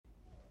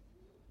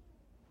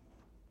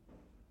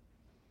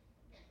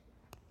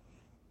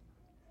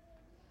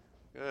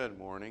Good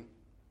morning.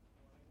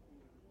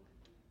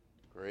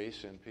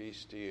 Grace and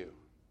peace to you.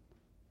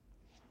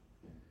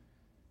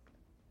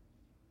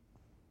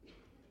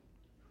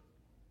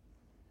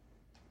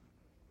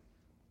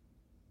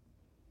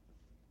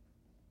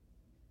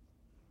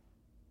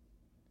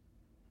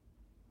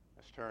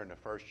 Let's turn to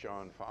 1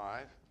 John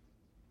 5.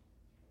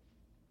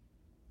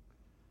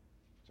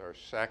 It's our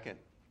second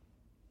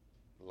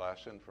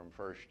lesson from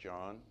 1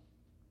 John.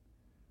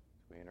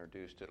 We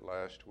introduced it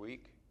last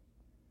week.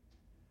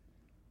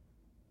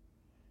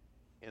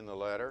 In the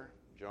letter,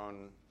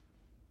 John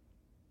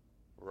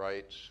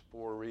writes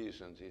 4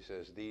 reasons. He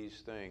says, "These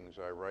things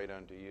I write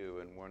unto you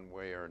in one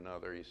way or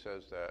another." He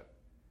says that.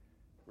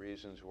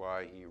 Reasons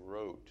why he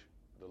wrote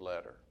the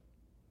letter.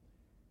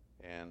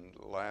 And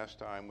last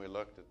time we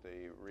looked at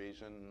the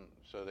reason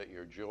so that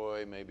your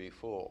joy may be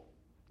full.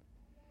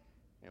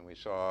 And we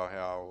saw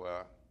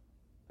how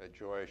that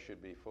joy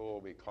should be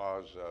full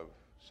because of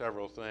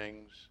several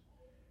things.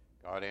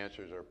 God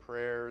answers our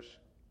prayers.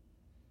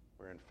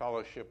 We're in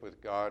fellowship with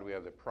God. We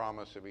have the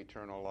promise of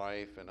eternal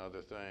life and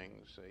other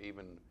things,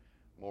 even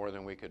more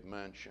than we could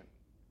mention.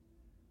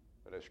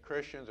 But as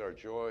Christians, our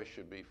joy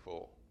should be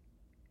full.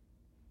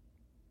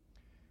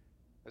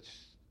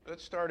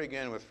 Let's start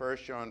again with 1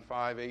 John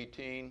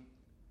 5:18.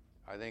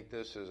 I think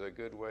this is a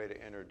good way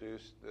to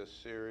introduce this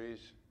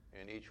series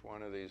in each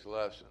one of these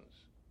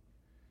lessons.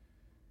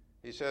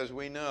 He says,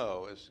 we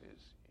know,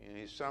 and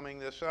he's summing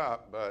this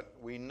up, but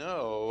we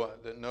know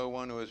that no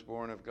one who is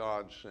born of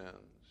God sins.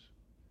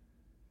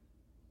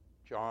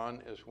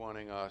 John is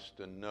wanting us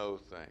to know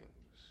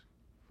things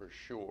for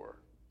sure.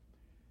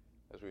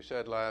 As we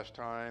said last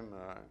time,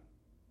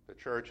 the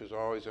church is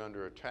always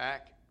under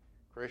attack.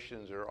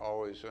 Christians are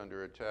always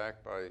under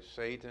attack by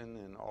Satan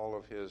and all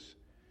of his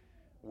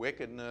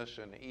wickedness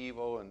and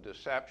evil and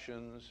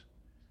deceptions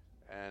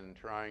and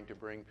trying to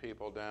bring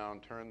people down,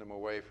 turn them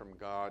away from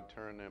God,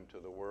 turn them to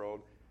the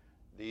world.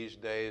 These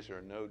days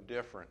are no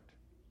different.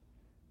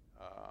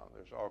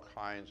 There's all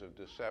kinds of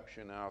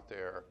deception out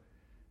there.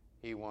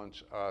 He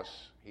wants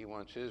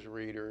his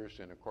readers,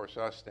 and of course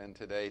us then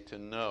today, to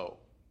know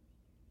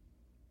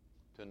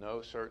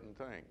certain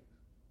things.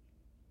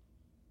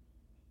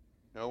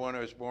 No one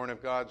who is born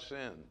of God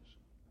sins.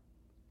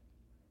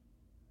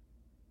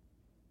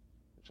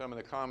 Some of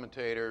the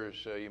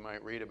commentators you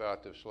might read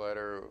about this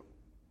letter,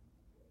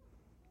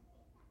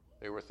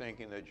 they were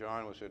thinking that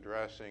John was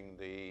addressing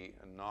the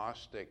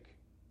Gnostic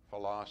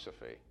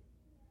philosophy,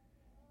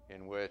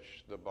 in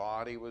which the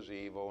body was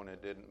evil and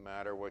it didn't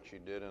matter what you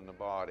did in the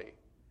body,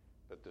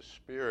 but the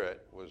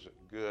spirit was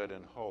good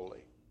and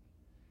holy.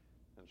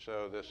 And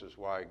so this is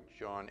why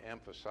John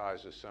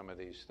emphasizes some of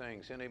these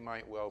things, and it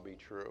might well be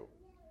true.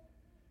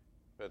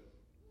 But,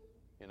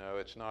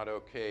 it's not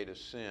okay to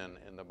sin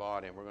in the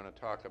body, and we're going to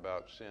talk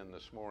about sin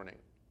this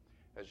morning.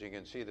 As you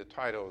can see, the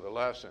title of the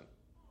lesson,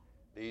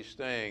 These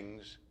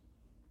Things,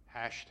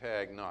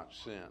 #not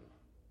sin.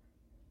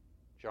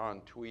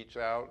 John tweets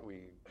out,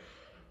 we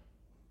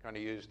kind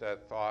of use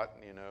that thought,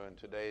 in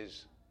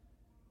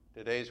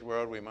today's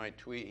world, he might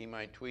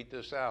tweet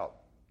this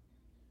out.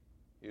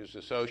 Use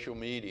the social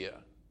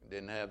media.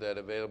 Didn't have that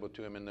available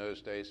to him in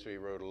those days, so he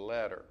wrote a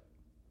letter.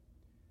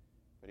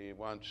 But he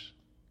wants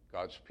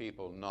God's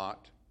people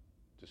not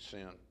to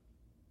sin.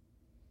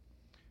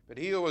 But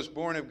he who was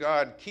born of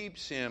God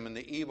keeps him, and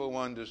the evil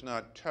one does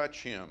not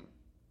touch him.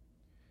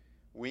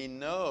 We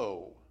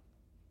know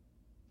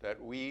that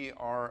we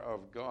are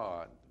of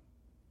God,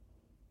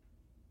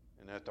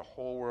 and that the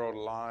whole world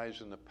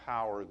lies in the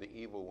power of the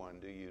evil one.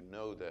 Do you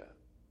know that?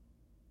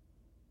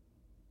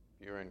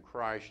 If you're in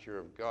Christ, you're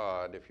of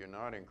God. If you're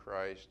not in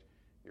Christ,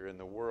 you're in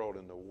the world,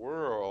 and the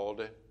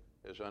world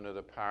is under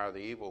the power of the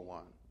evil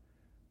one.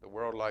 The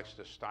world likes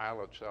to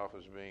style itself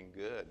as being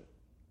good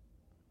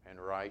and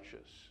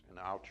righteous and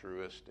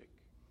altruistic.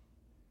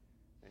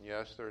 And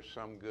yes, there's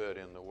some good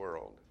in the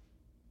world,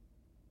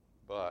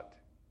 but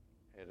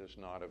it is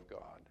not of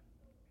God.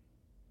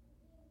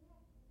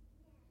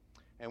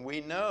 And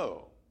we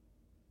know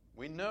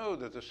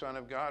that the Son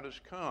of God has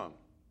come.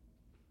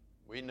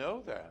 We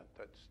know that.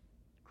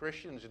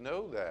 Christians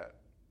know that.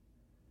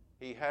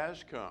 He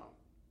has come.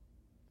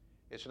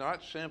 It's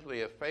not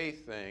simply a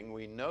faith thing.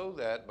 We know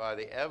that by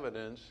the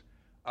evidence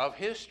of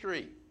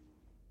history.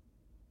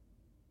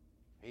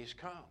 He's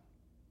come.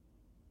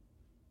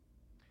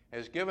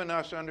 Has given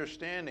us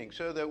understanding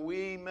so that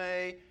we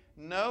may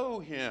know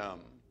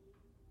him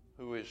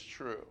who is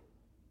true.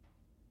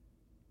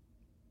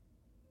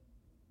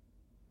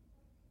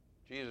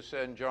 Jesus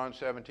said in John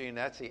 17,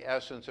 that's the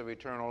essence of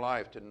eternal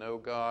life, to know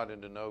God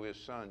and to know his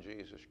Son,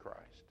 Jesus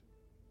Christ.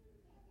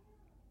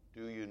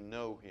 Do you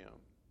know him?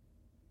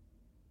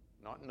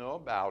 Not know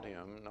about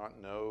him, not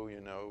know,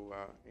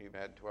 he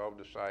had 12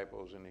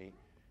 disciples and he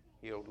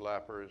healed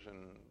lepers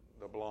and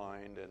the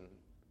blind and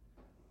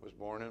was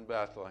born in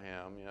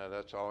Bethlehem.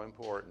 That's all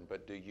important.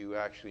 But do you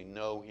actually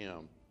know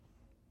him?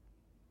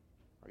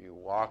 Are you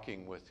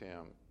walking with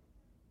him?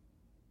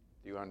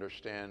 Do you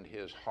understand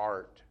his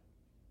heart?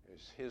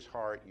 Is his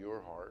heart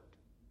your heart?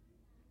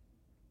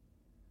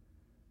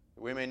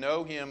 We may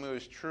know him who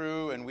is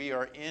true, and we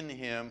are in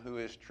him who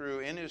is true,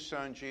 in his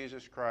Son,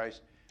 Jesus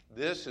Christ.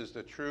 This is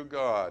the true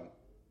God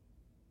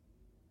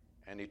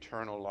and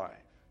eternal life.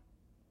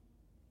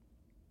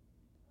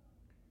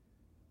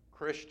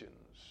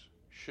 Christians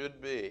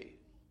should be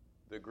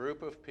the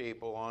group of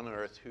people on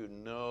earth who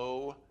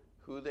know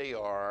who they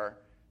are,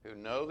 who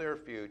know their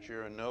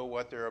future, and know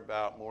what they're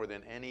about more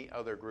than any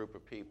other group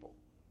of people.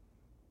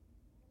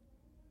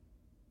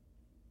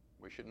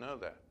 We should know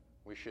that.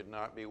 We should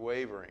not be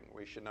wavering.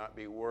 We should not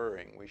be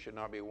worrying. We should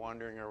not be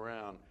wandering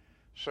around,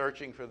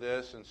 searching for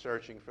this and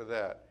searching for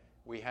that.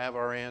 We have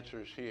our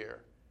answers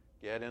here.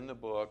 Get in the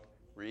book,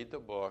 read the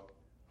book,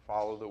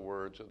 follow the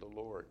words of the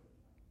Lord.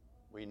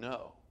 We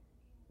know.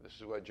 This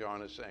is what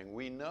John is saying.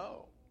 We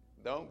know.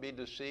 Don't be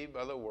deceived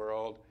by the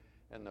world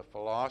and the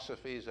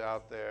philosophies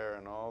out there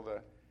and all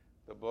the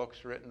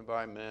books written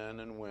by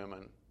men and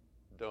women.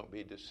 Don't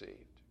be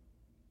deceived.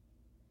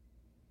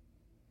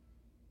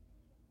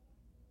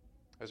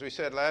 As we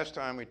said last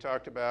time, we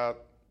talked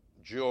about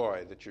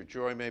joy, that your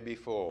joy may be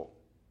full.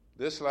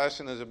 This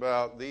lesson is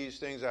about these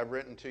things I've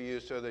written to you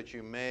so that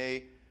you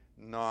may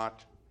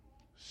not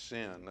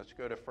sin. Let's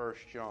go to 1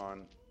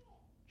 John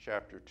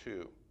chapter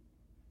 2.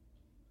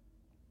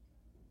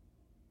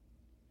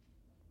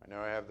 I know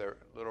I have the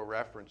little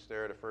reference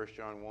there to 1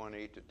 John 1,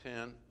 8 to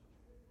 10.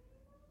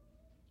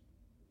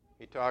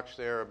 He talks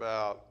there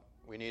about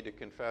we need to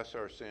confess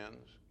our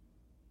sins,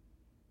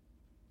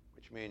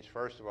 which means,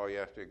 first of all, you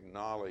have to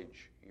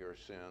acknowledge your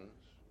sins.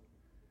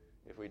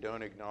 If we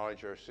don't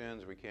acknowledge our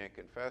sins, we can't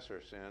confess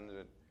our sins.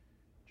 And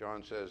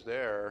John says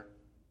there,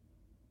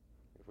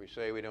 if we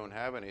say we don't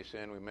have any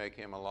sin, we make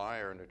him a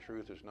liar, and the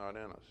truth is not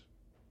in us.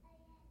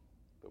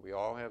 But we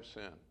all have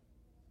sin.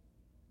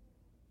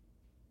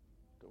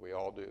 That we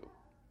all do.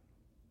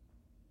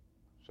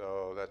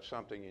 So that's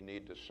something you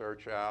need to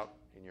search out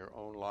in your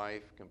own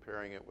life,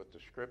 comparing it with the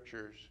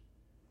Scriptures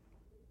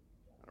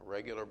on a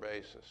regular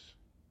basis,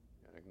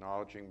 and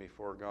acknowledging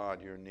before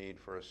God your need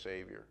for a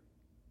Savior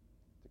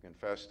to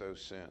confess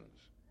those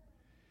sins.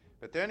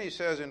 But then he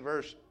says in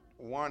verse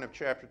 1 of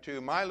chapter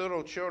 2, "My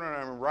little children,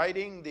 I'm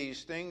writing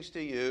these things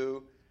to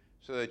you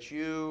so that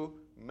you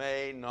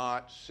may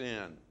not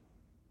sin."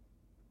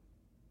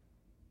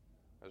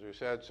 As we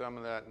said, some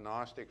of that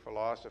Gnostic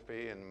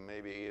philosophy and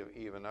maybe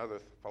even other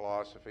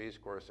philosophies,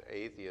 of course,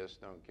 atheists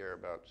don't care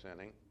about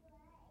sinning.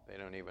 They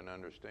don't even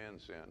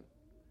understand sin.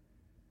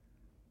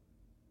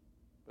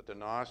 But the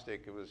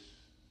Gnostic was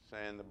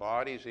saying the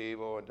body's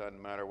evil, it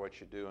doesn't matter what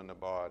you do in the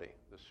body.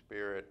 The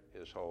spirit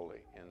is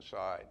holy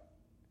inside.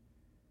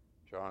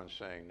 John's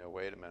saying, no,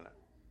 wait a minute.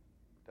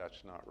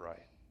 That's not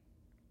right.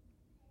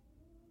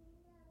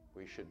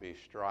 We should be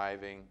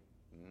striving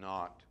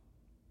not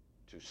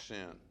to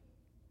sin.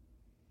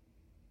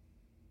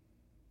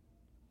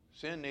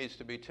 Sin needs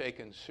to be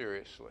taken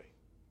seriously.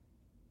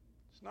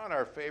 It's not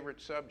our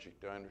favorite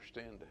subject, I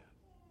understand that.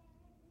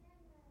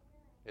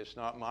 It's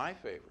not my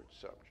favorite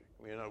subject.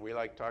 We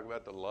like to talk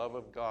about the love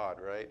of God,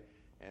 right?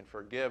 And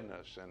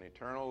forgiveness and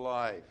eternal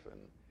life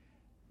and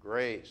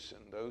grace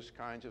and those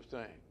kinds of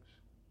things.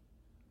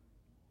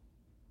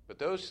 But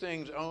those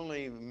things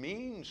only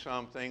mean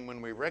something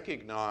when we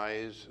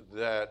recognize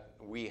that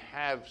we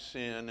have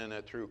sin and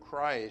that through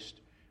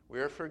Christ we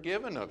are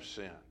forgiven of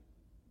sin.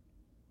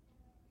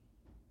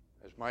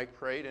 As Mike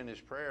prayed in his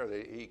prayer,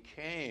 that he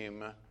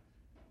came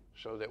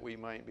so that we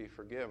might be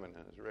forgiven,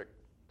 and as Rick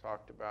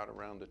talked about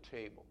around the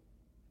table.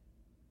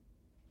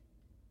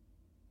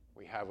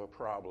 We have a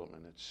problem,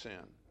 and it's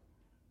sin.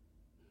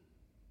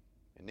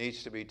 It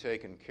needs to be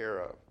taken care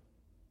of.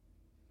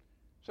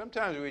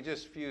 Sometimes we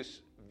just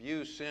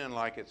view sin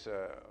like it's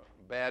a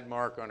bad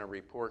mark on a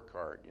report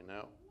card, you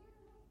know.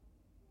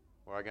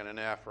 Well, I got an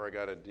F or I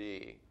got a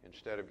D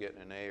instead of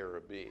getting an A or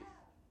a B.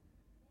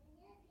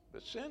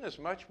 But sin is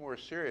much more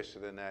serious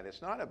than that.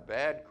 It's not a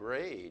bad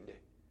grade.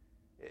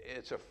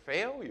 It's a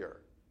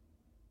failure.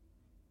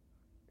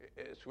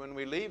 It's when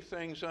we leave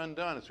things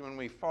undone. It's when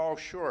we fall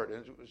short.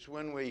 It's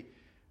when we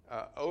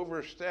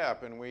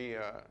overstep and we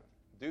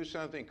do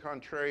something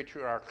contrary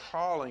to our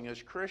calling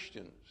as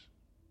Christians.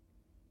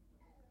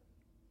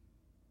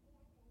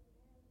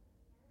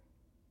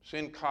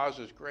 Sin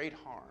causes great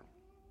harm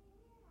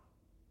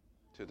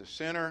to the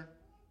sinner,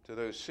 to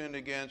those sinned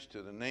against,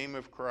 to the name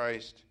of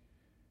Christ,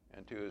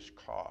 and to his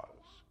cause.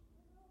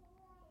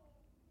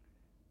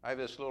 I have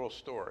this little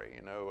story,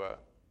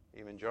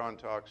 even John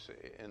talks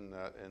in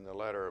the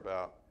letter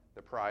about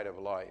the pride of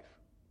life.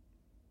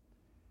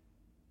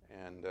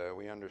 And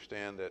we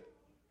understand that,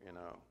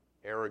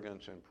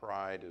 arrogance and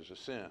pride is a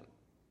sin.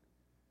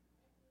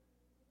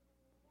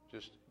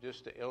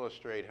 Just to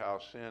illustrate how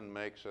sin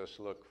makes us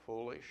look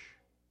foolish,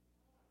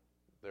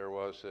 there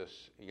was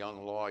this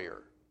young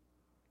lawyer.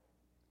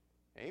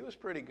 And he was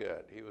pretty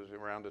good. He was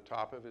around the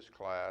top of his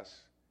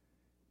class.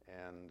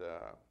 And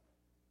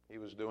he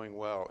was doing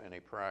well in a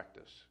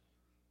practice.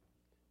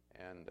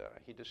 And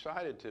he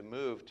decided to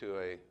move to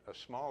a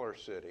smaller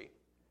city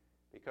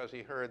because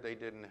he heard they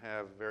didn't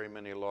have very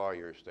many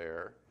lawyers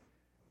there.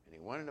 And he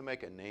wanted to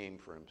make a name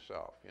for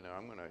himself.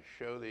 I'm going to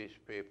show these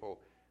people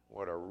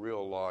what a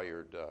real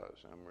lawyer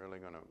does. I'm really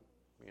going to,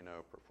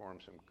 perform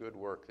some good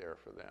work there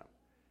for them.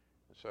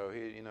 And so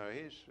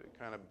he's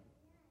kind of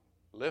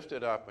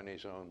lifted up in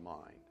his own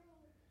mind.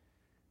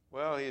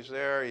 Well, he's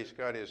there. He's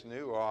got his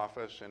new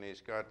office, and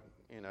he's got,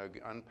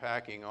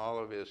 unpacking all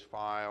of his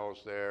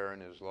files there in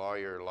his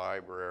lawyer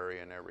library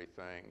and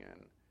everything,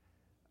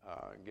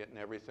 and getting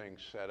everything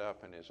set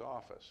up in his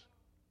office.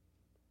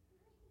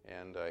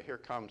 And here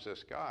comes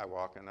this guy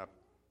walking up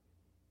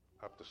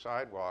the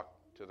sidewalk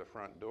to the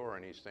front door,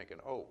 and he's thinking,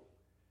 oh,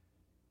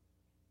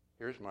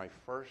 here's my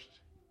first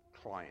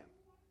client.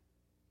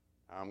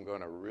 I'm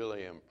going to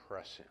really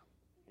impress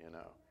him,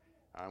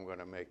 I'm going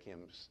to make him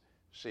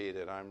see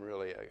that I'm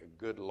really a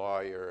good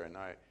lawyer, and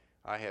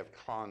I have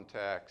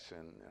contacts,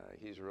 and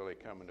he's really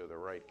coming to the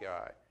right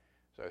guy.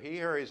 So he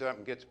hurries up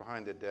and gets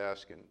behind the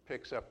desk and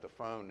picks up the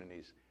phone, and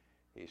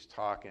he's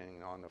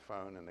talking on the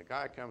phone, and the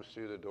guy comes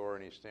through the door,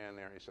 and he's standing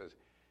there, and he says,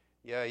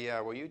 yeah,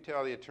 well, you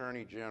tell the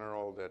Attorney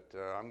General that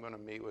I'm going to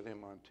meet with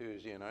him on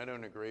Tuesday, and I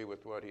don't agree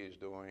with what he's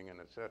doing, and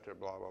et cetera,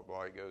 blah, blah,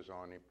 blah. He goes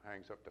on, he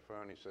hangs up the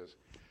phone, he says,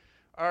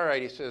 all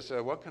right, he says,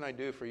 what can I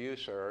do for you,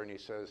 sir? And he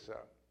says,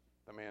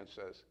 the man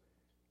says,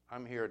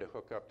 I'm here to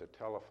hook up the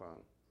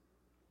telephone.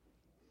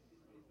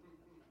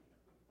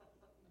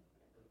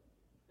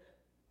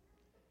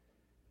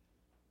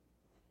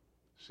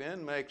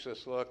 Sin makes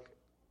us look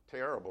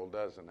terrible,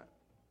 doesn't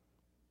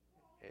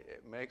it?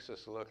 It makes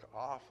us look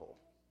awful,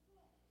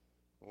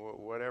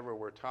 whatever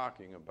we're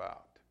talking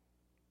about.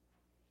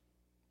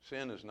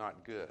 Sin is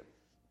not good.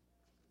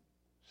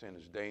 Sin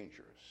is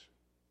dangerous.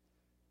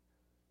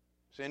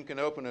 Sin can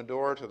open a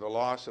door to the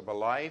loss of a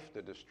life,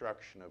 the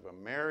destruction of a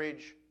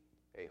marriage,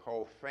 a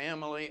whole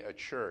family, a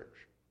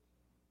church.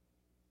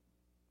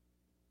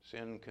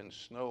 Sin can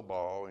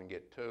snowball and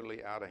get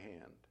totally out of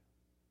hand.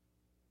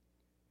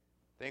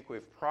 I think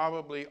we've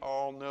probably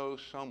all know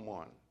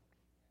someone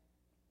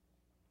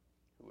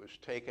who has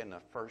taken the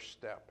first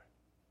step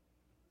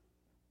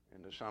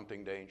into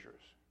something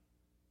dangerous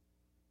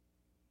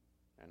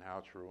and how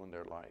it's ruined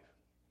their life.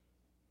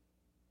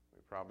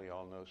 We probably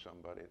all know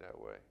somebody that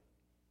way.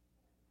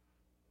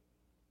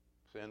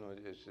 Sin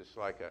is just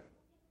like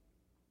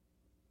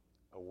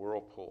a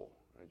whirlpool.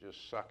 It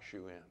just sucks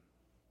you in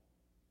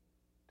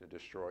to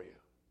destroy you.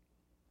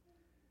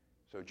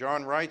 So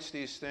John writes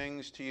these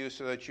things to you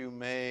so that you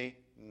may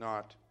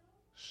not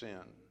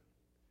sin.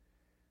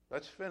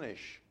 Let's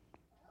finish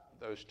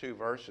those two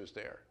verses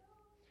there.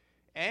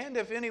 And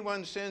if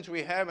anyone sins,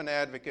 we have an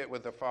advocate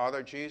with the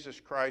Father,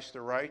 Jesus Christ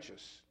the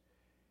righteous.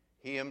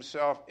 He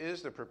himself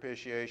is the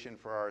propitiation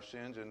for our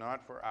sins, and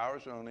not for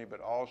ours only,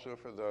 but also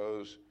for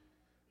those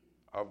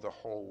of the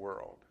whole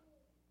world.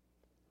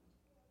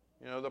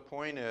 The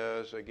point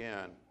is,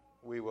 again,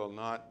 we will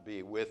not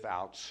be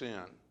without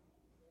sin.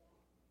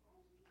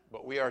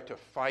 But we are to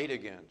fight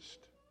against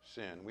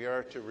sin. We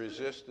are to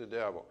resist the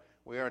devil.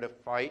 We are to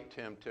fight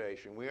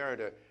temptation. We are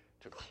to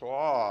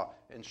claw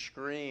and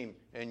scream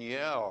and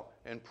yell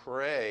and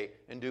pray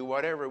and do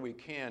whatever we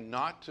can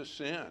not to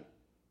sin.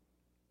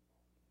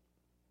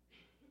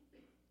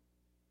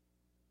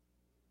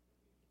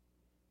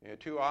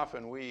 Too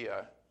often we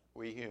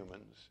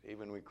humans,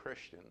 even we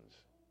Christians,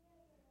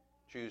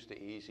 choose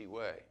the easy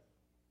way.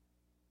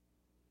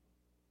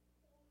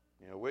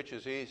 Which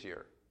is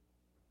easier?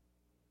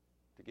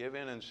 To give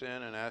in and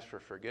sin and ask for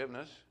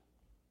forgiveness,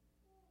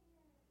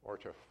 or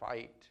to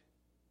fight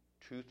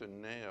tooth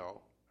and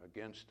nail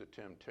against the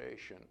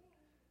temptation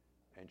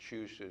and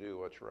choose to do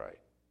what's right?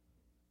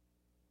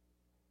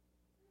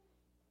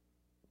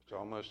 It's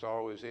almost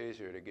always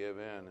easier to give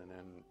in and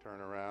then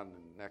turn around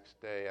and the next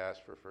day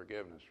ask for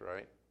forgiveness,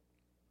 right?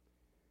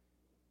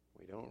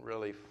 We don't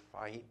really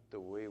fight the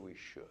way we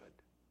should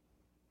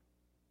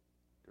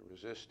to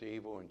resist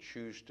evil and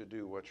choose to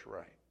do what's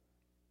right.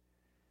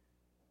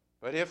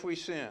 But if we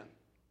sin,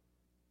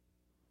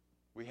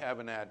 we have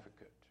an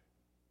advocate.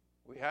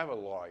 We have a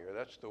lawyer.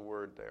 That's the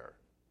word there.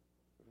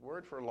 The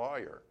word for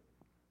lawyer.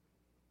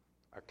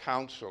 A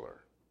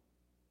counselor.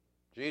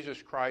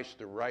 Jesus Christ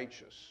the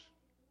righteous.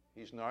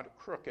 He's not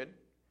crooked.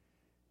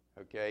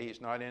 Okay, he's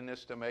not in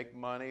this to make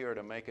money or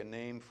to make a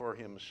name for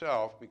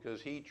himself,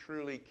 because he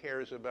truly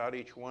cares about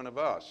each one of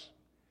us.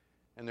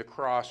 And the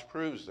cross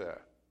proves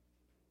that.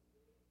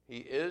 He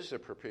is the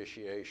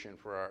propitiation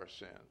for our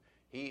sin.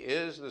 He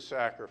is the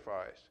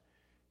sacrifice.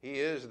 He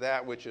is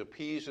that which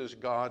appeases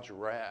God's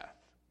wrath,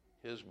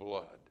 his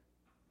blood.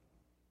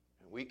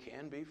 And we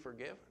can be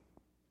forgiven.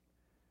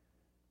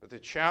 But the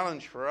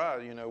challenge for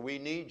us, we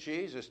need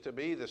Jesus to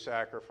be the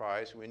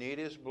sacrifice. We need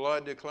his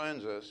blood to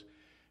cleanse us.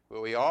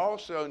 But we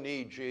also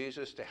need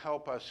Jesus to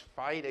help us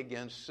fight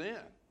against sin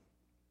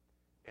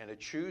and to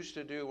choose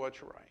to do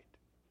what's right,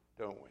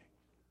 don't we?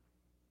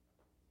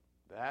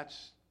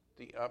 That's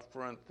the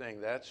upfront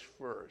thing. That's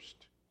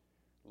first.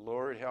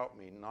 Lord, help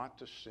me not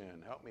to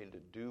sin. Help me to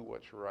do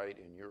what's right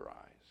in your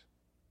eyes.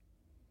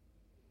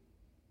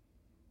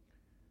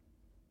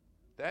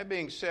 That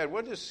being said,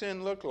 what does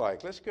sin look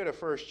like? Let's go to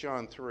 1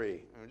 John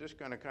 3. We're just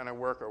going to kind of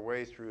work our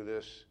way through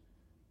this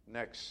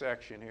next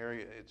section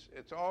here.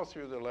 It's all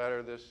through the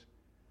letter. This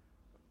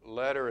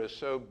letter is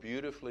so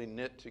beautifully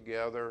knit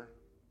together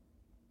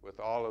with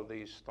all of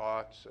these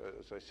thoughts.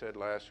 As I said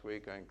last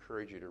week, I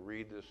encourage you to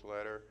read this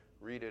letter.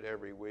 Read it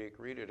every week.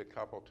 Read it a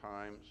couple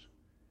times.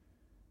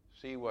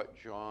 See what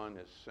John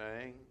is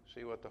saying.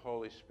 See what the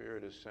Holy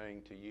Spirit is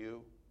saying to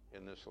you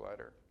in this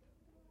letter.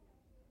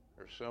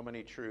 There's so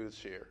many truths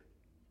here.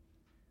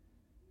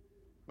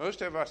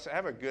 Most of us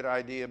have a good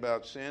idea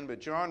about sin, but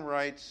John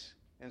writes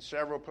in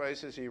several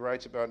places. He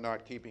writes about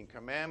not keeping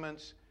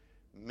commandments,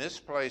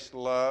 misplaced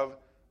love,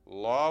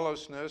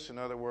 lawlessness, in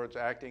other words,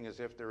 acting as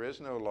if there is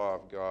no law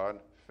of God,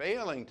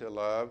 failing to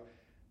love,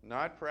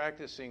 not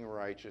practicing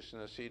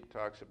righteousness. He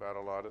talks about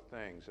a lot of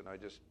things, and I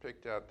just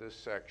picked out this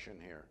section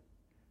here.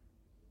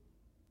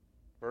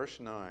 Verse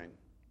 9.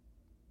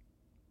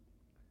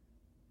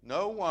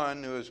 No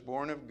one who is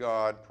born of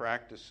God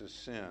practices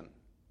sin,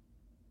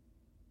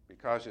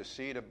 because his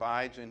seed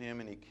abides in him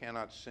and he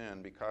cannot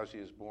sin, because he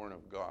is born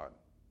of God.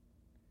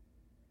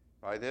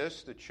 By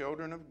this, the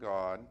children of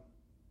God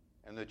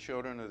and the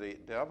children of the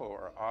devil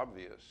are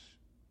obvious.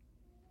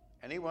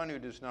 Anyone who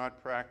does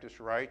not practice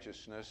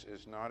righteousness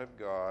is not of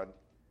God,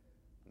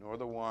 nor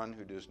the one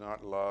who does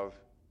not love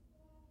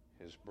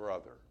his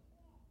brother.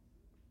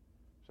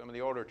 Some of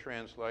the older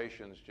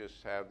translations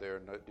just have there,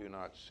 do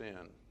not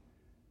sin.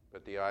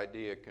 But the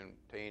idea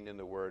contained in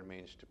the word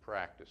means to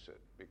practice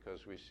it,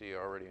 because we see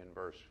already in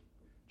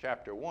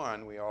chapter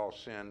 1, we all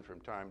sin from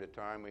time to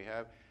time. We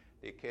have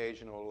the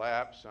occasional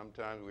lapse.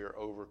 Sometimes we are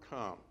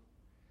overcome.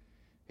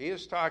 He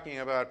is talking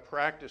about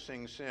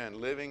practicing sin,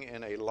 living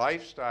in a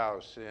lifestyle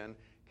of sin,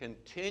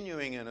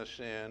 continuing in a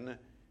sin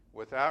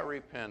without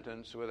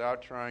repentance,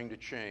 without trying to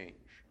change.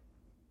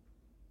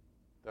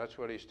 That's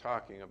what he's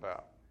talking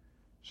about.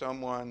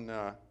 Someone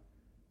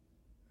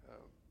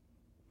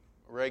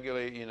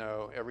regularly,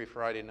 every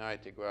Friday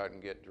night they go out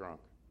and get drunk.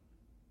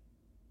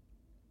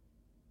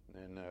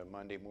 And then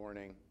Monday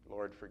morning,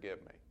 Lord, forgive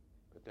me.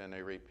 But then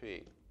they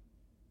repeat,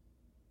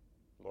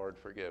 Lord,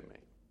 forgive me.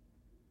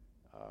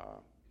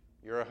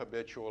 You're a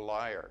habitual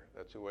liar.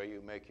 That's the way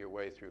you make your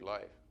way through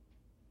life.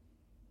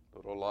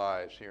 Little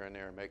lies here and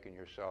there, making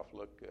yourself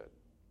look good.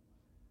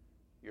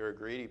 You're a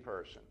greedy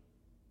person.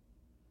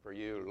 For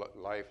you,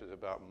 life is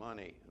about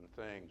money and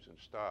things and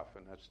stuff,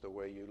 and that's the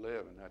way you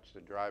live, and that's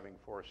the driving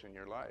force in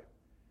your life.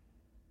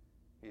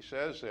 He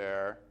says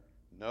there,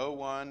 no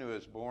one who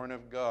is born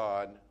of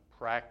God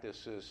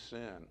practices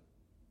sin.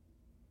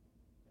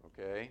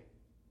 Okay?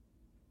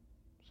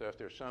 So if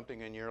there's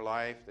something in your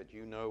life that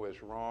you know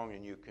is wrong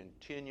and you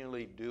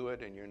continually do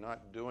it and you're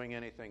not doing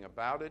anything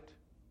about it,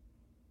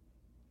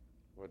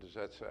 what does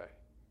that say?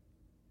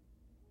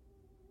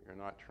 You're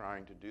not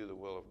trying to do the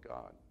will of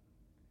God.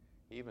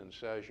 He even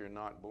says you're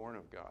not born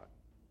of God.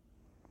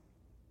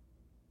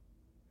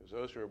 Because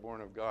those who are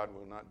born of God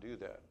will not do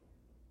that.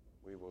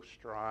 We will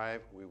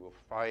strive, we will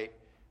fight,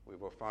 we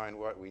will find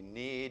what we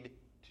need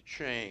to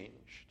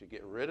change, to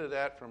get rid of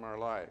that from our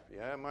life.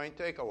 Yeah, it might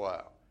take a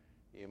while.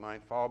 You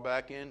might fall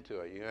back into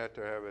it. You have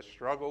to have a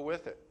struggle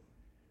with it.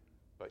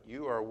 But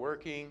you are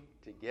working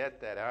to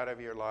get that out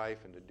of your life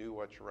and to do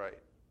what's right.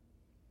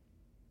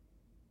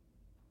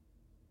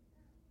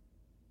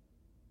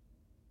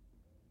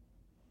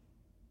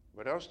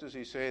 What else does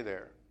he say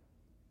there?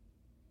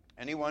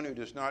 Anyone who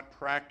does not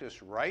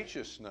practice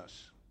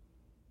righteousness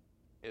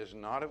is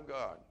not of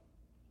God.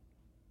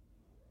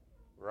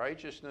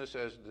 Righteousness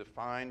as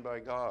defined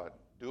by God.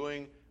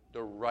 Doing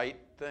the right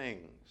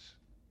things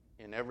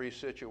in every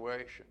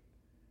situation.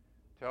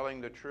 Telling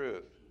the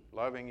truth.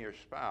 Loving your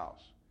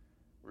spouse.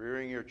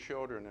 Rearing your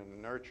children in the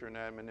nurture and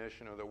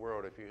admonition of the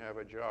world. If you have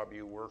a job,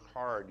 you work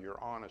hard.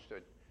 You're honest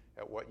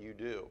at what you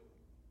do.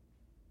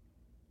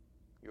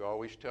 You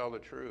always tell the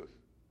truth.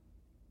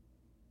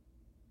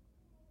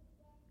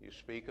 You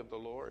speak of the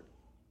Lord.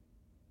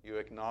 You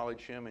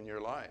acknowledge Him in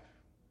your life.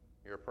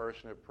 You're a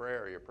person of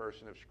prayer. You're a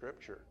person of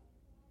Scripture.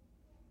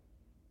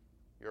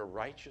 You're a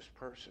righteous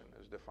person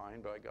as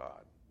defined by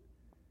God.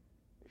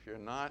 If you're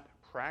not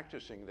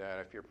practicing that,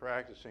 if you're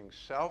practicing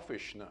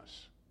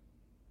selfishness,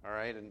 all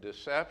right, and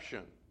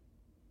deception,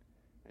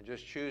 and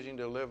just choosing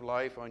to live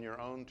life on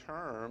your own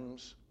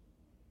terms,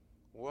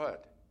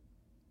 what?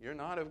 You're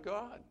not of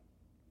God.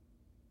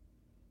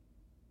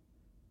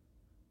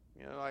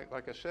 You know,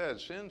 like I said,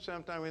 sin,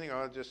 sometimes we think,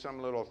 oh, it's just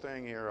some little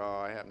thing here. Oh,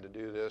 I happen to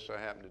do this, I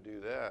happen to do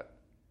that.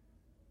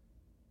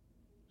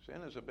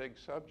 Sin is a big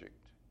subject.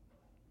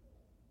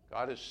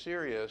 God is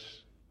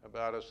serious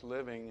about us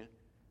living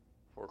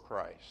for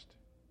Christ.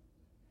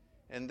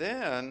 And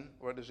then,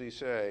 what does he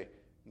say?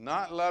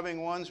 Not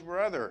loving one's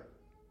brother.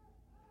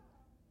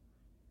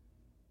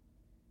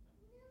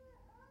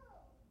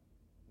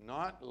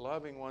 Not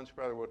loving one's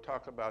brother. We'll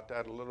talk about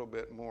that a little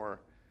bit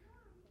more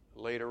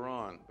later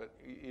on. But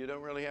you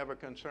don't really have a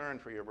concern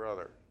for your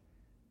brother.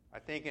 I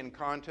think in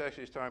context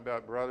he's talking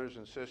about brothers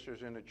and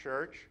sisters in the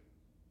church.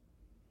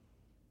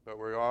 But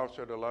we're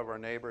also to love our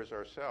neighbors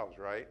ourselves,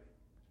 right?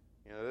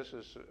 You know, this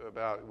is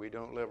about we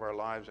don't live our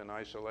lives in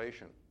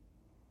isolation.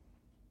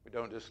 We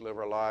don't just live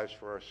our lives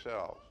for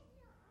ourselves.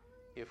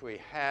 If we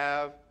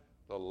have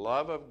the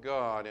love of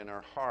God in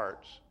our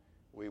hearts,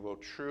 we will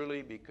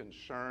truly be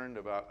concerned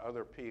about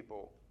other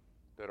people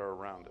that are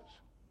around us.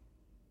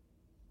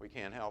 We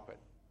can't help it,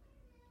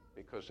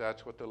 because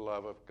that's what the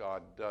love of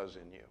God does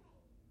in you.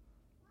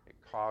 It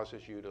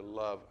causes you to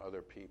love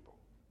other people.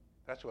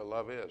 That's what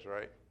love is,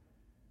 right?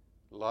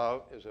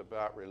 Love is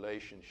about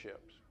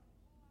relationships.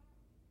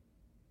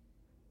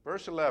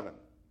 Verse 11.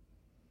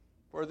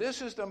 For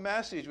this is the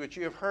message which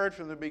you have heard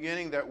from the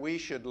beginning, that we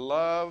should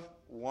love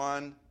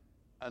one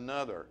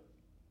another.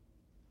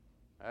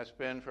 That's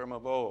been from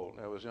of old.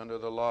 That was under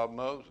the law of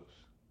Moses.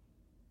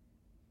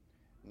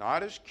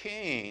 Not as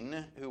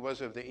Cain, who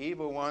was of the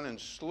evil one and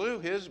slew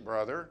his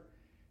brother.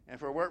 And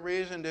for what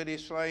reason did he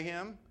slay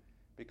him?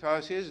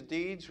 Because his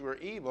deeds were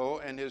evil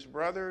and his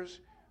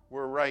brothers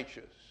were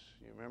righteous.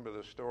 You remember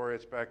the story?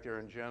 It's back there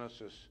in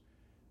Genesis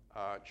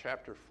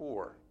chapter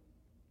 4.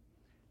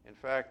 In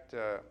fact,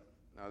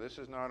 now this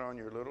is not on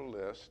your little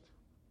list.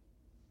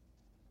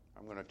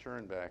 I'm going to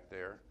turn back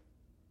there.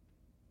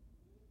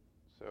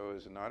 So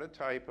it's not a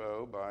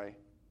typo by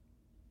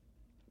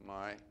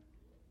my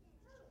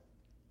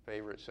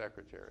favorite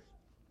secretary.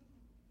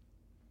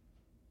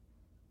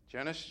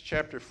 Genesis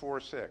chapter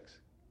 4:6.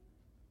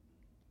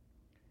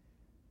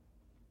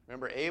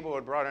 Remember, Abel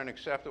had brought an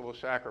acceptable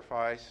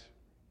sacrifice,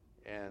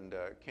 and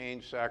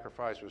Cain's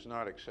sacrifice was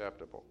not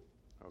acceptable.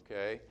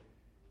 Okay?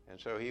 And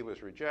so he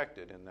was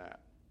rejected in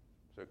that.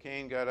 So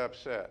Cain got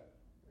upset.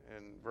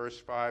 In verse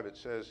 5 it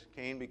says,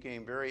 Cain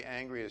became very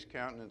angry, his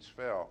countenance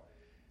fell.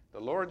 The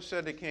Lord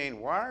said to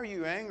Cain, why are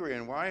you angry,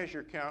 and why is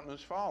your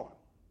countenance fallen?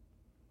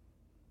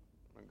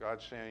 And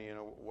God's saying,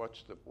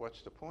 what's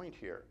the point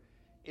here?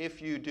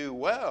 If you do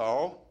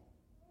well,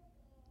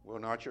 will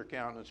not your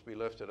countenance be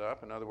lifted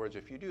up? In other words,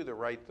 if you do the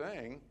right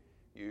thing,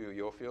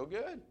 you'll feel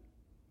good.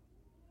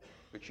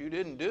 But you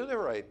didn't do the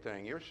right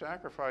thing. Your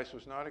sacrifice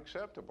was not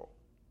acceptable.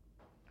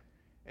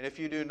 And if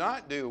you do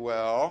not do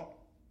well,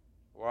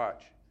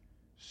 watch.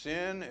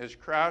 Sin is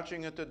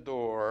crouching at the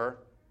door,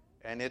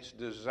 and its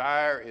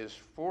desire is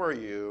for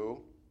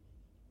you,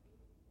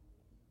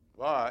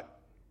 but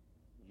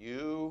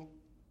you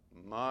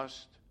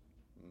must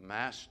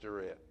master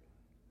it.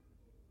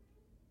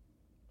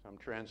 Some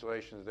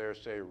translations there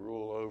say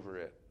rule over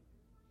it.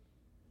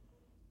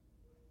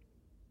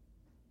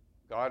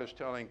 God is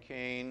telling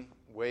Cain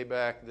way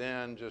back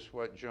then just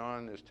what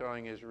John is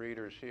telling his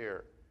readers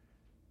here.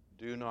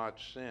 Do not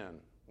sin.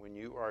 When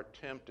you are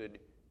tempted,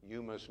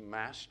 you must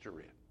master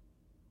it.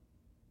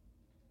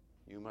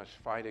 You must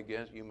fight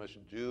against, you must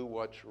do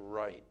what's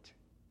right,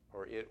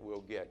 or it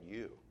will get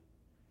you.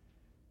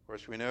 Of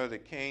course, we know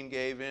that Cain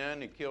gave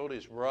in, he killed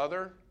his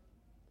brother,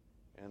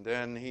 and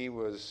then he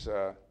was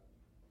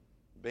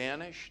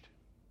banished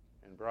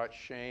and brought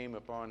shame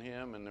upon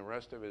him and the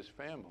rest of his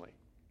family.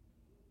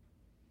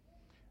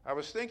 I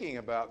was thinking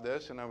about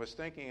this, and I was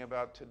thinking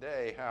about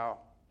today how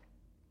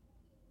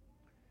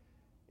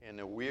in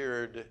the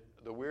weird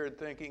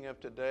thinking of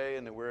today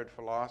and the weird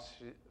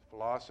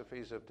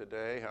philosophies of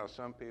today, how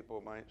some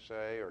people might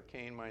say, or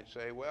Cain might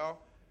say, well,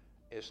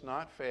 it's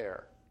not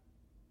fair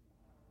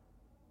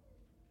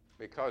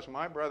because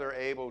my brother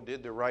Abel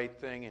did the right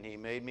thing and he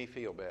made me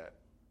feel bad,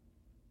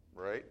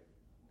 right?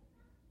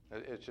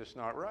 It's just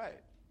not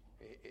right.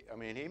 I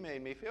mean, he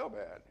made me feel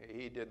bad.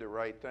 He did the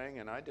right thing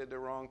and I did the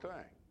wrong thing.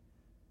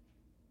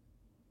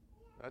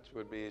 That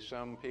would be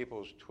some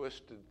people's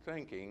twisted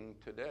thinking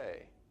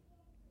today.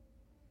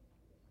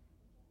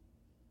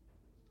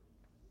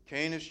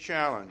 Cain is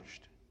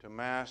challenged to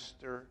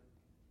master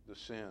the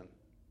sin.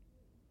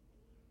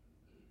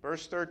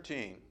 Verse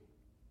 13.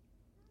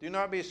 Do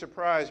not be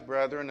surprised,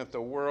 brethren, if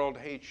the world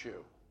hates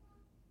you.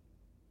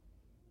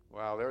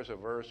 Wow, there's a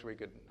verse we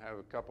could have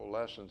a couple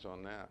lessons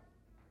on that.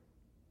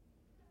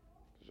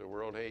 Does the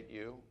world hate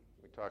you?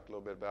 We talked a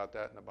little bit about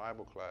that in the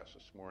Bible class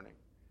this morning.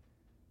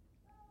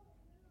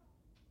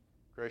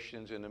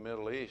 Christians in the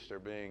Middle East are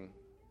being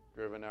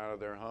driven out of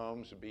their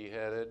homes,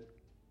 beheaded,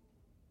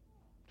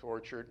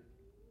 tortured.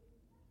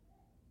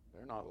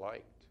 They're not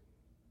liked.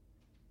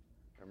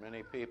 There are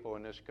many people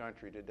in this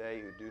country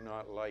today who do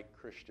not like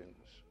Christians.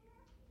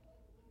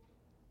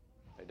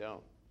 They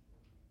don't.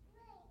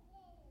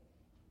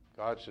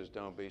 God says,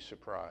 don't be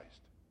surprised.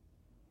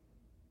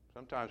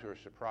 Sometimes we're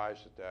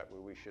surprised at that,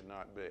 where we should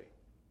not be.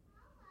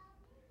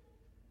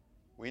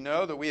 We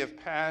know that we have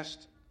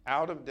passed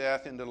out of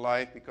death into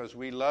life because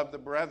we love the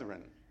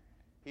brethren.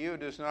 He who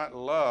does not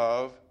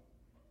love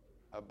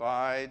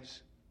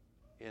abides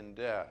in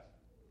death.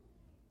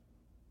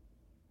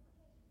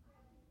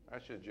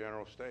 That's a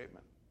general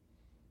statement.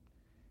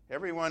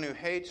 Everyone who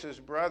hates his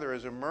brother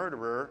is a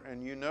murderer,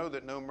 and you know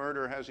that no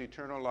murderer has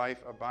eternal life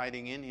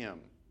abiding in him.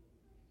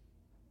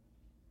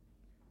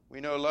 We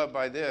know love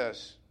by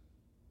this,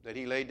 that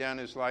he laid down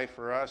his life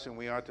for us, and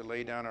we ought to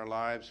lay down our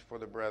lives for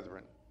the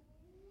brethren.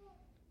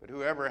 But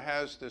whoever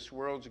has this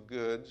world's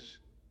goods,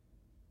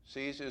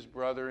 sees his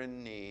brother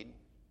in need,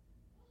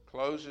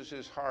 closes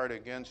his heart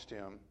against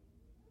him,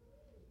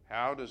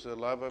 how does the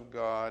love of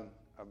God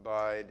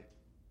abide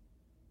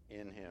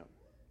in him?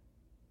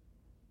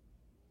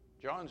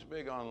 John's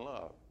big on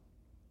love.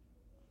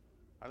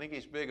 I think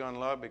he's big on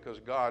love because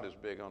God is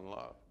big on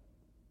love.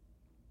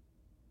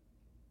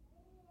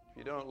 If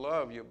you don't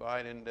love, you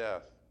abide in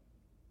death.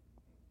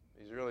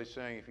 He's really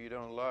saying if you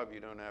don't love, you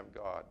don't have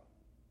God.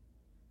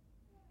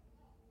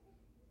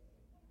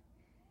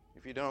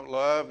 If you don't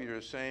love, you're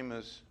the same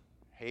as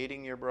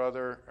hating your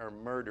brother or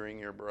murdering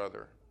your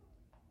brother.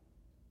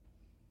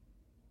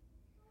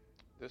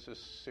 This is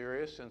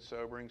serious and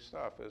sobering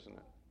stuff, isn't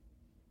it?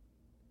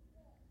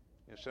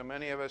 So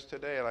many of us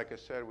today, like I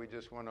said, we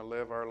just want to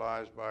live our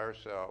lives by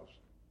ourselves.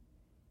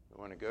 We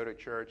want to go to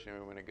church and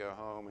we want to go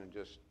home and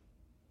just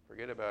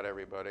forget about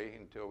everybody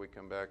until we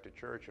come back to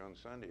church on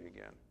Sunday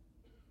again.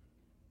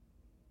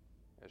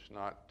 It's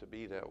not to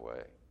be that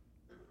way.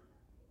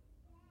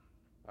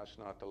 That's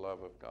not the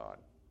love of God.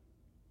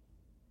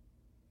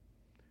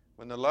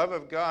 When the love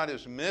of God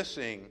is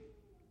missing,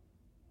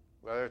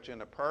 whether it's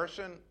in a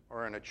person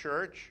or in a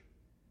church,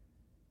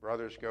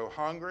 brothers go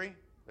hungry,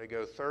 they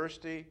go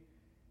thirsty,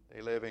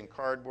 they live in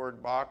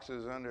cardboard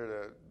boxes under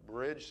the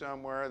bridge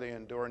somewhere, they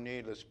endure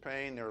needless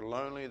pain, they're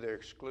lonely, they're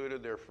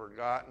excluded, they're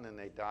forgotten, and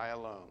they die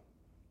alone.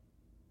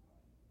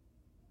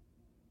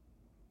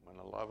 When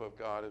the love of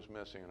God is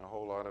missing and a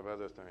whole lot of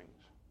other things.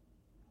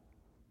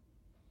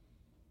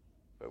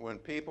 But when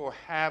people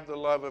have the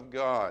love of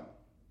God,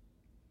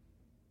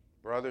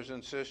 brothers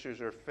and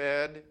sisters are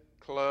fed,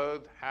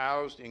 clothed,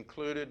 housed,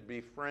 included,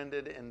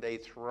 befriended, and they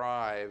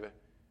thrive.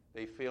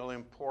 They feel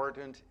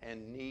important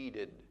and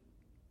needed,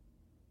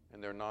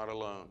 and they're not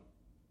alone.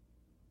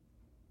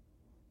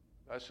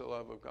 That's the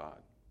love of God.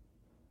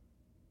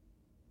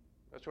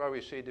 That's why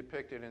we see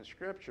depicted in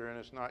Scripture, and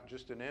it's not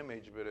just an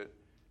image, but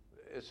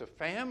it's a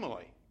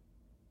family.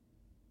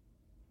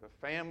 The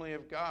family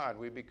of God.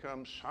 We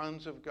become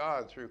sons of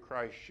God through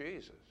Christ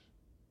Jesus.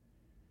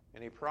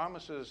 And he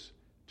promises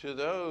to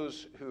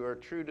those who are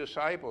true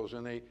disciples,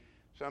 and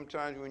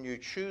sometimes when you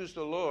choose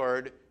the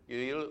Lord,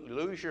 you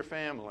lose your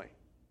family.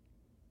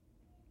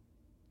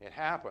 It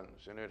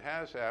happens, and it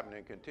has happened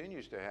and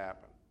continues to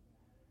happen.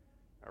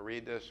 I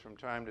read this from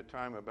time to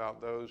time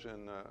about those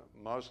in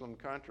Muslim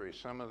countries.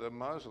 Some of the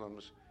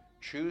Muslims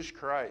choose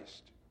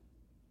Christ.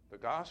 The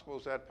gospel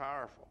is that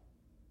powerful.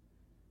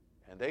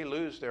 And they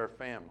lose their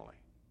family.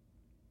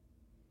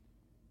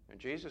 And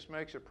Jesus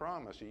makes a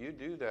promise. If you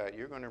do that,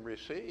 you're going to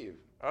receive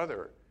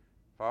other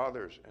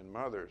fathers and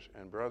mothers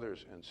and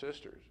brothers and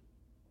sisters.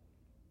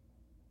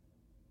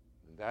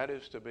 And that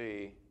is to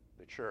be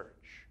the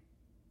church.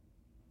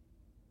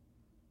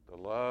 The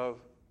love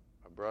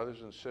of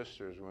brothers and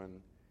sisters when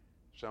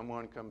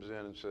someone comes in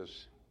and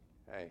says,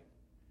 hey,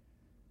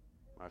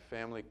 my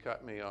family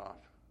cut me off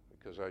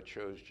because I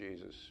chose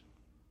Jesus.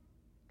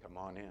 Come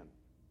on in.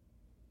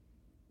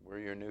 We're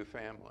your new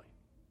family.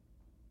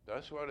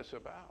 That's what it's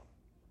about.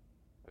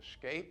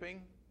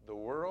 Escaping the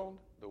world,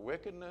 the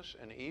wickedness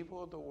and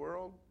evil of the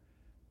world.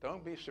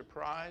 Don't be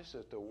surprised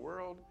that the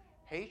world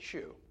hates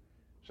you.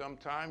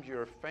 Sometimes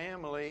your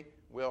family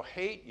will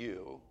hate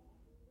you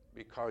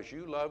because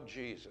you love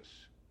Jesus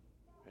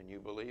and you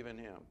believe in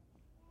him.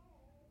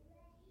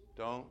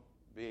 Don't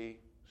be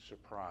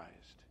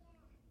surprised.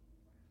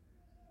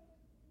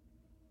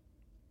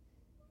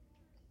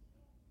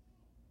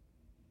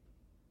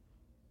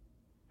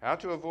 How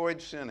to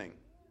avoid sinning.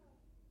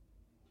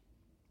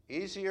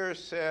 Easier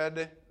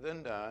said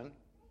than done.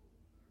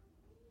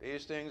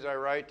 These things I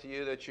write to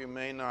you that you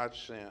may not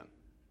sin.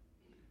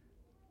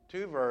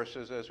 2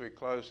 verses as we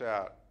close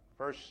out.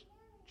 First,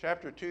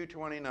 chapter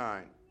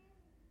 2:29.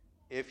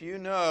 If you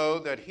know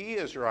that he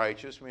is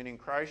righteous, meaning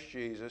Christ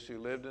Jesus, who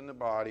lived in the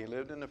body,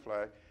 lived in the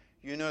flesh,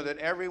 you know that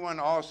everyone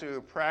also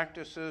who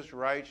practices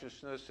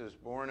righteousness is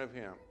born of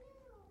him.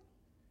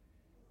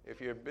 If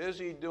you're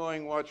busy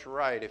doing what's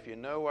right, if you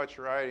know what's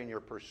right and you're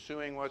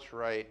pursuing what's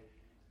right,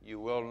 you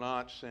will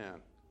not sin.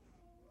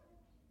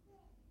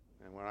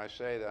 And when I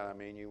say that, I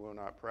mean you will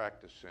not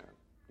practice sin.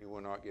 You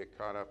will not get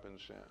caught up in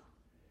sin.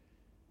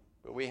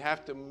 But we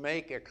have to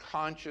make a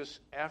conscious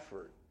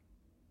effort.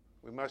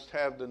 We must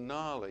have the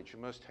knowledge.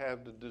 We must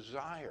have the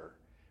desire.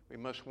 We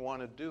must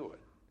want to do it.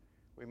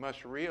 We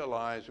must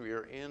realize we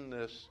are in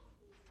this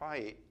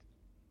fight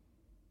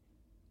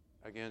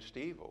against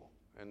evil.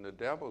 And the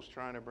devil's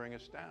trying to bring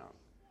us down.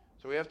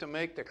 So we have to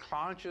make the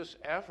conscious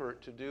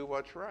effort to do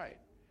what's right,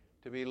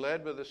 to be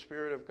led by the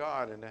Spirit of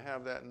God and to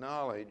have that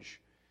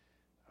knowledge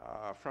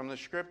from the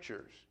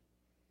Scriptures.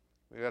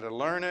 We've got to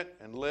learn it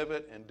and live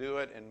it and do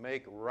it and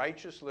make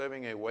righteous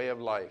living a way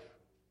of life.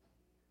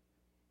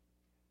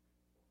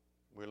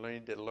 We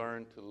need to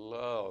learn to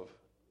love,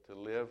 to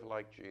live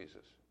like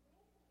Jesus,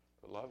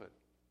 to love it.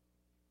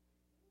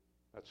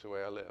 That's the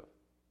way I live,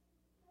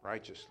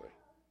 righteously.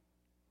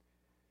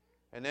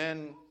 And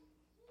then,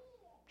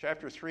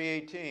 chapter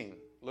 3:18,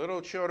 little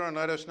children,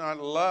 let us not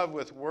love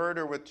with word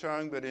or with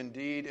tongue, but in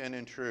deed and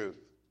in truth.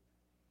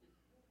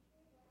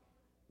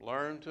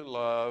 Learn to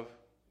love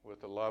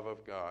with the love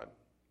of God.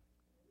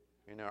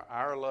 You know,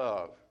 our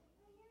love,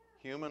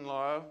 human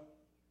love,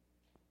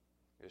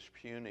 is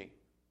puny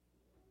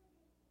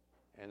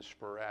and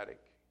sporadic.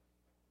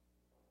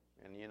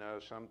 And you know,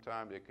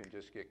 sometimes it can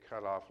just get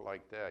cut off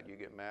like that. You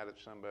get mad at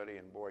somebody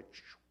and boy,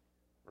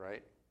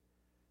 right?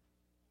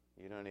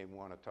 You don't even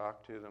want to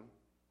talk to them.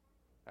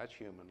 That's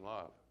human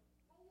love.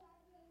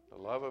 The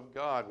love of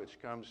God,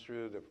 which comes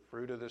through the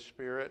fruit of the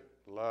Spirit,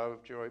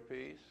 love, joy,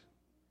 peace,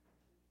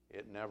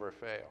 it never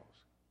fails.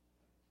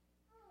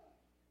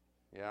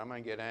 Yeah, I'm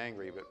going to get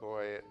angry, but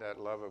boy, that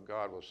love of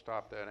God will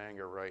stop that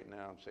anger right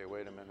now and say,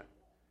 wait a minute,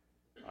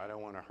 I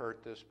don't want to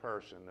hurt this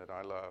person that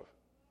I love.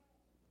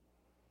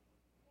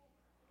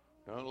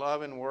 Don't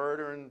love in word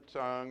or in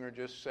tongue or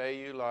just say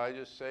you lie,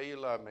 just say you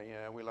love me.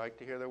 Yeah, we like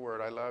to hear the word,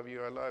 I love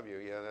you, I love you.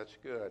 Yeah, that's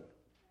good.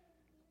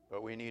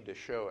 But we need to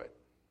show it.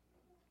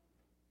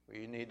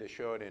 We need to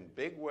show it in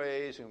big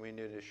ways, and we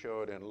need to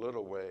show it in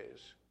little ways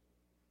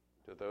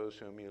to those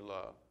whom you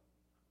love.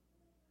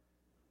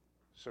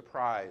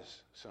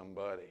 Surprise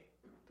somebody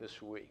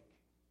this week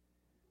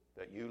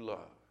that you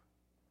love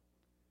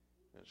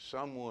in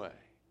some way,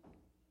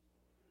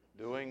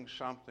 doing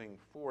something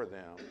for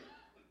them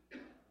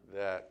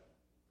that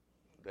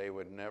they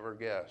would never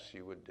guess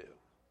you would do.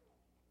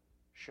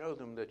 Show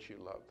them that you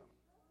love them.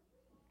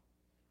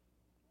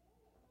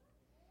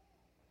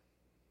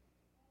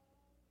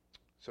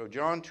 So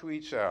John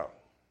tweets out,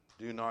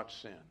 do not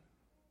sin.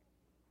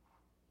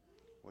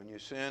 When you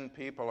sin,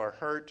 people are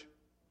hurt.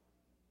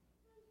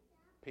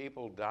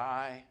 People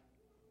die.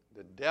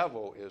 The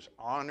devil is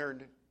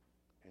honored,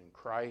 and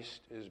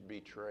Christ is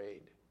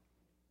betrayed.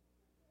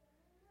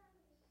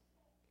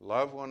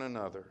 Love one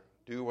another.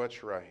 Do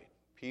what's right.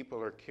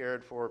 People are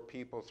cared for.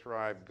 People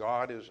thrive.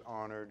 God is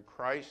honored.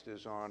 Christ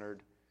is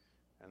honored.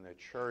 And the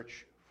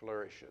church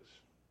flourishes.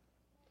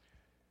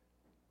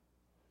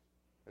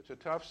 It's a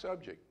tough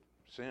subject,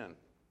 sin.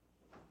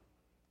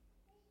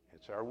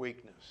 It's our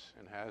weakness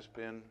and has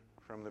been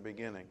from the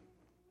beginning.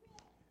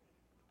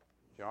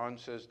 John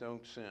says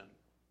don't sin.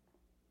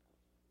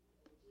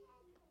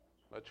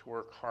 Let's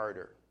work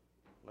harder.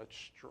 Let's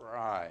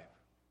strive.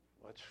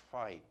 Let's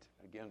fight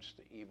against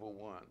the evil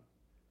one.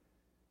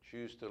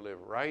 Choose to live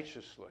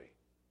righteously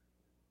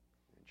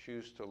and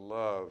choose to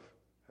love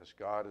as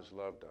God has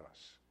loved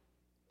us.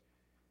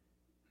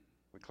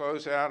 We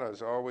close out,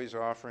 as always,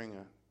 offering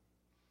an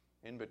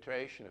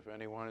invitation. If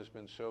anyone has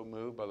been so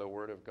moved by the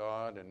Word of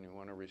God and you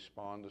want to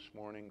respond this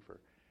morning,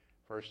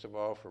 first of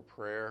all, for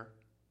prayer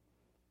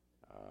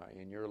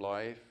in your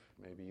life.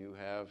 Maybe you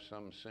have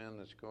some sin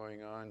that's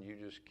going on. You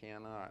just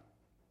cannot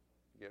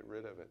get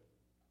rid of it.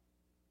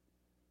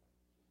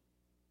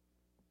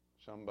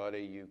 Somebody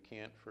you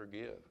can't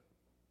forgive.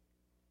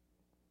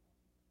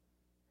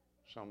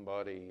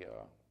 Somebody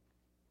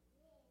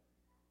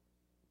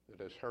that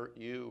has hurt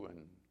you, and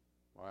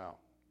wow,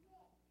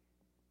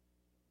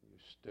 you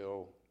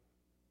still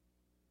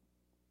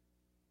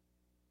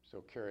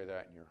carry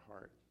that in your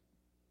heart.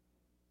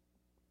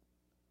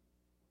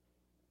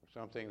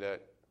 Something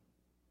that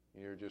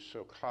you're just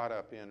so caught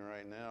up in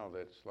right now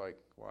that's like,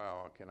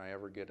 wow, can I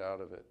ever get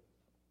out of it?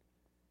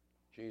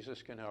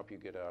 Jesus can help you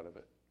get out of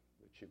it,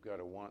 but you've got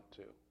to want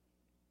to.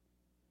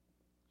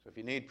 So if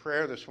you need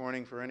prayer this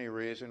morning for any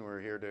reason, we're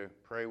here to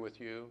pray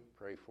with you,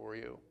 pray for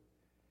you.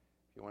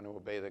 If you want to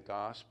obey the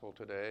gospel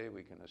today,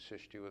 we can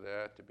assist you with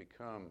that, to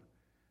become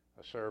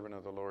a servant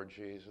of the Lord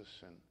Jesus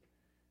and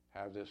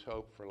have this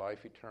hope for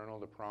life eternal,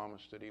 the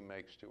promise that he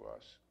makes to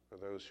us for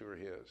those who are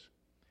his.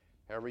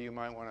 However you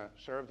might want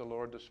to serve the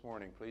Lord this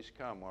morning, please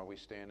come while we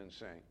stand and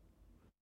sing.